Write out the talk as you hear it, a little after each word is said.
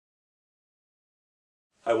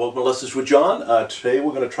Hi, welcome to Lessons with John. Today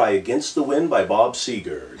we're going to try Against the Wind by Bob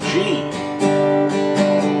Seger. G.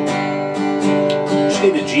 Just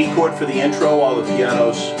need a G chord for the intro while the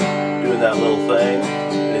piano's doing that little thing.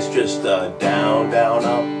 And it's just down, down,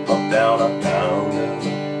 up, down, up, down,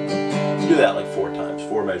 down. Do that like 4 times,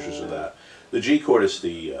 4 measures of that. The G chord is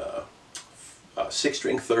the 6th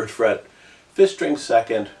string 3rd fret, 5th string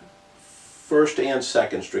 2nd, 1st and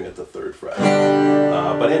 2nd string at the 3rd fret.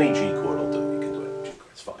 But any G chord will do.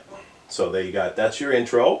 Fine. So there you got, that's your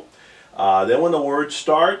intro. Then when the words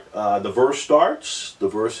start, the verse starts. The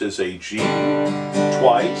verse is a G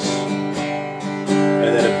twice, and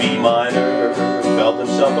then a B minor, felt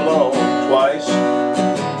himself alone twice,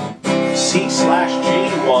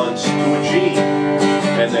 C/G once to a G,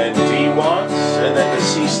 and then D once, and then the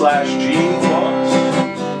C/G once,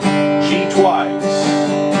 G twice,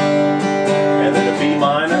 and then a B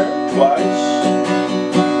minor twice,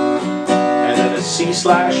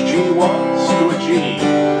 C/G once to a G,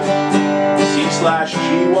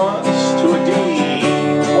 C/G once to a D,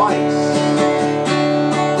 twice.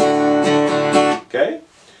 Okay?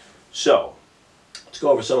 So, let's go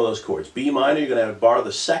over some of those chords. B minor, you're going to bar the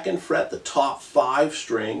 2nd fret, the top 5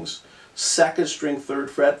 strings, 2nd string 3rd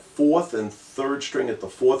fret, 4th and 3rd string at the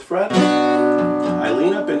 4th fret. I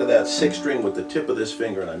lean up into that 6th string with the tip of this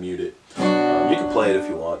finger and I mute it. You can play it if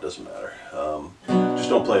you want, doesn't matter. Just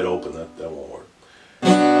don't play it open, that won't work.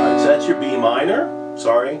 Alright, so that's your B minor.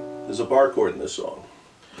 Sorry, there's a bar chord in this song.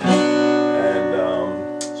 And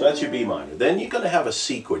so that's your B minor. Then you're going to have a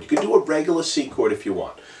C chord. You can do a regular C chord if you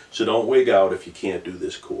want. So don't wig out if you can't do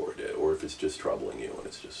this chord, or if it's just troubling you and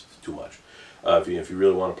it's just too much. If you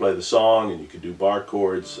really want to play the song and you can do bar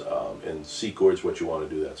chords and C chords, what you want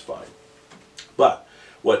to do, that's fine. But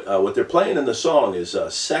what they're playing in the song is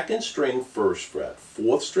 2nd string 1st fret,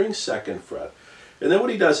 4th string 2nd fret. And then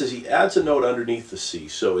what he does is he adds a note underneath the C.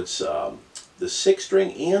 So it's the 6th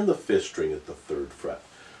string and the 5th string at the 3rd fret.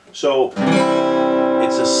 So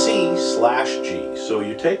it's a C/G. So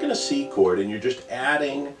you're taking a C chord and you're just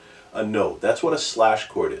adding a note. That's what a slash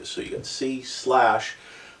chord is. So you got C/.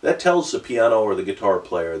 That tells the piano or the guitar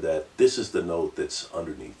player that this is the note that's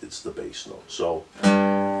underneath. It's the bass note. So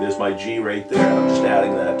there's my G right there. And I'm just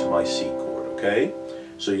adding that to my C chord. Okay?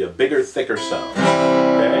 So you have bigger, thicker sound.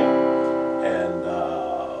 Okay?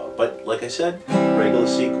 But like I said, regular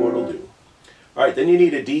C chord will do. Alright, then you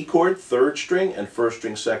need a D chord, 3rd string and 1st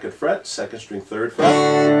string 2nd fret, 2nd string 3rd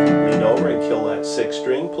fret. Lean over and kill that 6th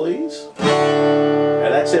string, please.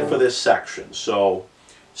 And that's it for this section. So,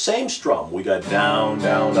 same strum. We got down,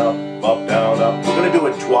 down, up, down, up. We're going to do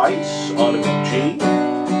it twice on a G.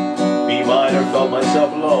 B minor, felt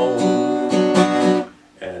myself alone.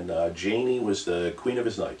 And Janie was the queen of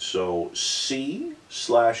his night. So C/G.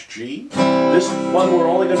 This one we're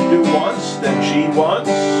only going to do once, then G once,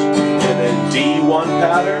 and then D one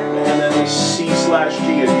pattern, and then the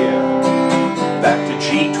C/G again. Back to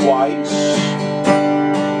G twice,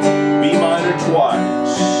 B minor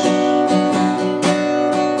twice,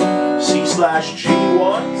 C/G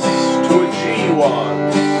once to a G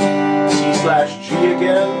once, C/G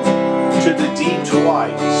again to the D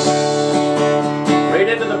twice. Right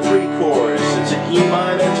into the pre-chorus, it's an E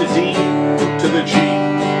minor to D to the G.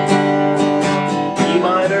 E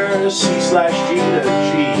minor, C/G to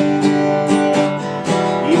G.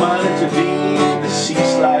 E minor to D to the C/G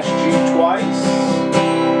twice.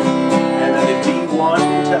 And then a D one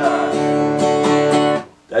time.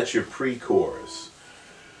 That's your pre-chorus.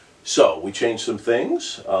 So, we changed some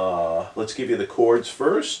things. Let's give you the chords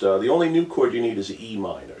first. The only new chord you need is E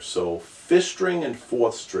minor. So, 5th string and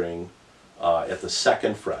 4th string at the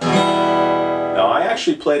 2nd fret. Now I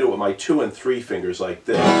actually played it with my 2 and 3 fingers like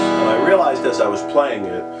this, and I realized as I was playing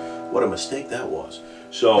it, what a mistake that was.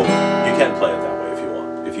 So you can play it that way if you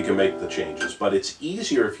want, if you can make the changes. But it's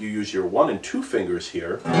easier if you use your 1 and 2 fingers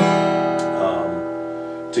here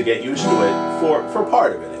to get used to it for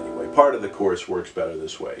part of it anyway. Part of the chorus works better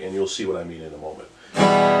this way, and you'll see what I mean in a moment.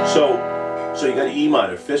 So you got E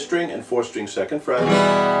minor, 5th string and 4th string 2nd fret.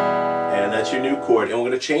 And that's your new chord. And we're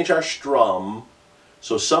going to change our strum.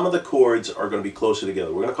 So some of the chords are going to be closer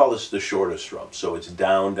together. We're going to call this the shorter strum. So it's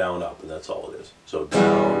down, down, up, and that's all it is. So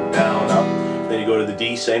down, down, up. Then you go to the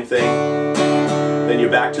D, same thing. Then you're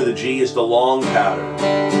back to the G is the long pattern.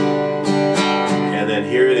 And then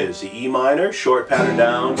here it is, the E minor, short pattern,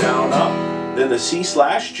 down, down, up. Then the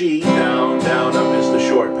C/G, down, down, up is the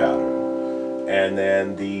short pattern. And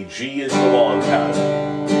then the G is the long pattern.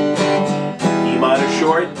 E minor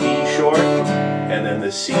short, D short, and then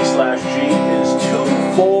the C/G is 2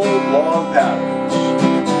 full long patterns,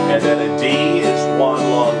 and then a D is 1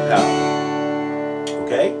 long pattern.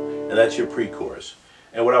 Okay? And that's your pre-chorus.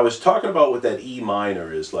 And what I was talking about with that E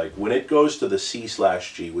minor is like when it goes to the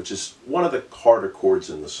C/G, which is one of the harder chords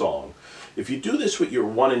in the song. If you do this with your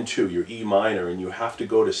 1 and 2, your E minor, and you have to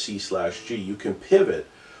go to C/G, you can pivot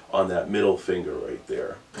on that middle finger right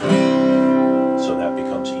there. So that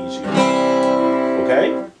becomes easier.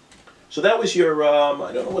 Okay? So that was your,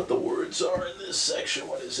 I don't know what the words are in this section.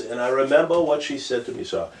 What is it? And I remember what she said to me.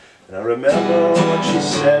 So, and I remember what she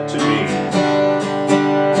said to me.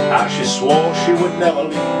 How she swore she would never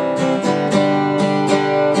leave.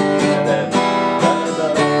 And then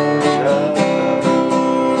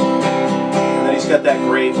he's got that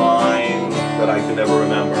great line that I can never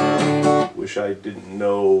remember. Wish I didn't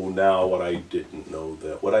know now what I didn't know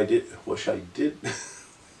then. Wish I did.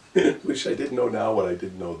 Wish I didn't know now what I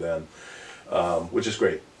didn't know then. Which is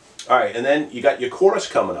great. All right, and then you got your chorus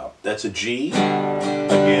coming up. That's a G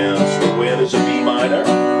against the wind is a B minor,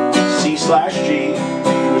 C/G.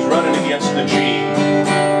 He was running against the G,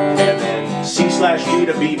 and then C/G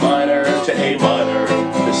to B minor to A minor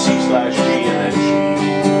to C/G and then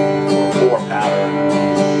G for 4 patterns.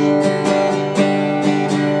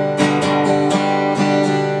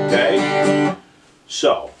 Okay,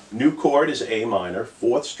 so new chord is A minor,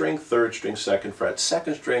 4th string, 3rd string, 2nd fret,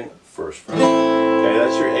 2nd string, 1st fret. Okay,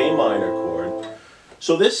 that's your A minor chord.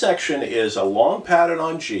 So this section is a long pattern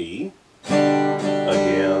on G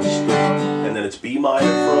against, and then it's B minor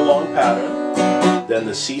for a long pattern, then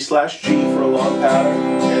the C/G for a long pattern,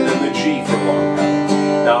 and then the G for a long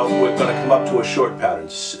pattern. Now we're going to come up to a short pattern.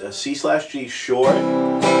 C/G short,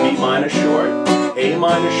 B minor short, A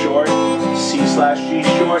minor short, C/G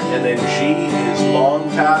short, and then G is long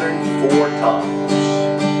pattern 4 times.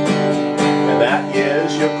 And that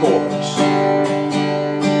is your chorus.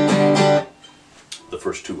 The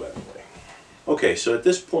first 2 anyway. Okay, so at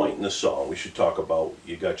this point in the song, we should talk about,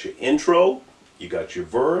 you got your intro, you got your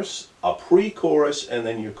verse, a pre-chorus, and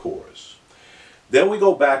then your chorus. Then we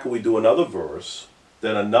go back and we do another verse,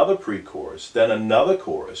 then another pre-chorus, then another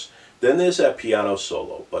chorus, then there's that piano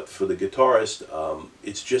solo. But for the guitarist,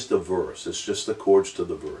 it's just a verse. It's just the chords to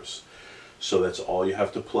the verse. So that's all you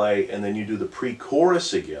have to play, and then you do the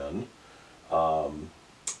pre-chorus again, and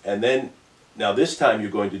then now this time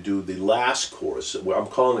you're going to do the last chorus. I'm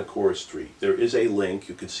calling it chorus 3. There is a link.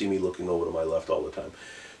 You can see me looking over to my left all the time.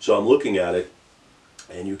 So I'm looking at it,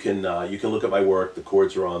 and you can look at my work. The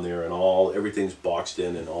chords are on there, and everything's boxed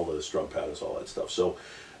in, and all the strum patterns, all that stuff. So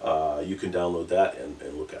you can download that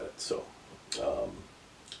and look at it. So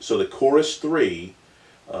so the chorus 3.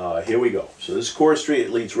 Here we go. So this is chorus 3. It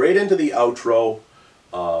leads right into the outro,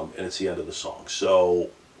 and it's the end of the song. So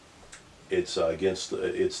it's it's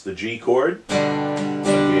the G chord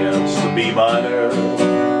against the B minor,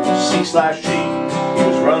 C/G. He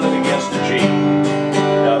was running against the G.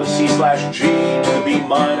 Now the C/G to the B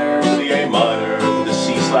minor to the A minor to the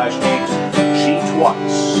C/G to G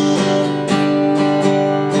twice.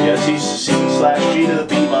 Yes, he's C/G to the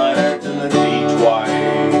B minor to the D twice.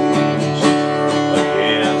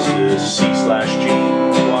 C/G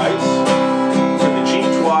twice, to the G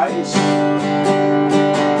twice,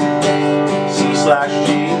 C/G,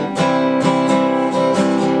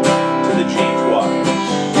 to the G twice.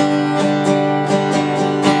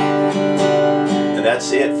 And that's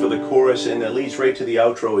it for the chorus, and it leads right to the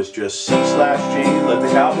outro is just C/G, let the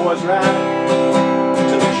cowboys ride,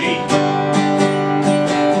 to the G.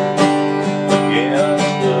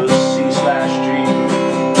 Against the C/G.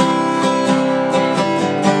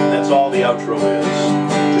 All the outro is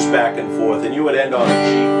just back and forth, and you would end on a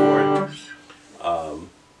G chord.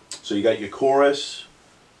 So you got your chorus,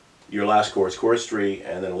 your last chorus, chorus 3,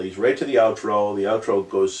 and then it leads right to the outro. The outro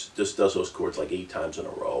just does those chords like 8 times in a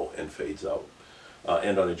row and fades out.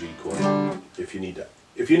 End on a G chord if you need to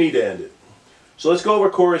end it. So let's go over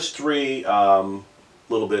chorus 3 a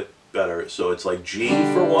little bit better. So it's like G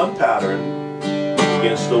for 1 pattern,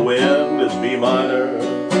 against the wind is B minor,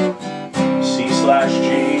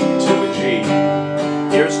 C/G to a G.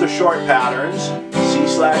 Here's the short patterns,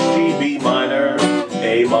 C/G, B minor,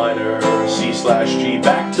 A minor, C/G,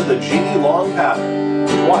 back to the G long pattern,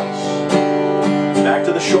 twice. Back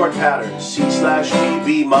to the short pattern, C/G,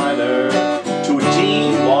 B minor, to a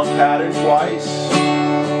D long pattern twice,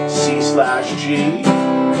 C/G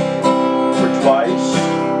for twice,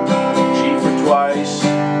 G for twice,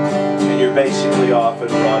 and you're basically off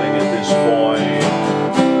and running at this point.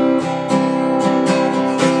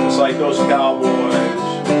 Like those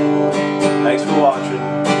cowboys. Thanks for watching.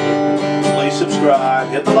 Please subscribe.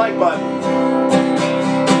 Hit the like button.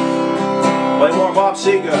 Play more Bob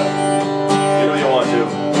Seger.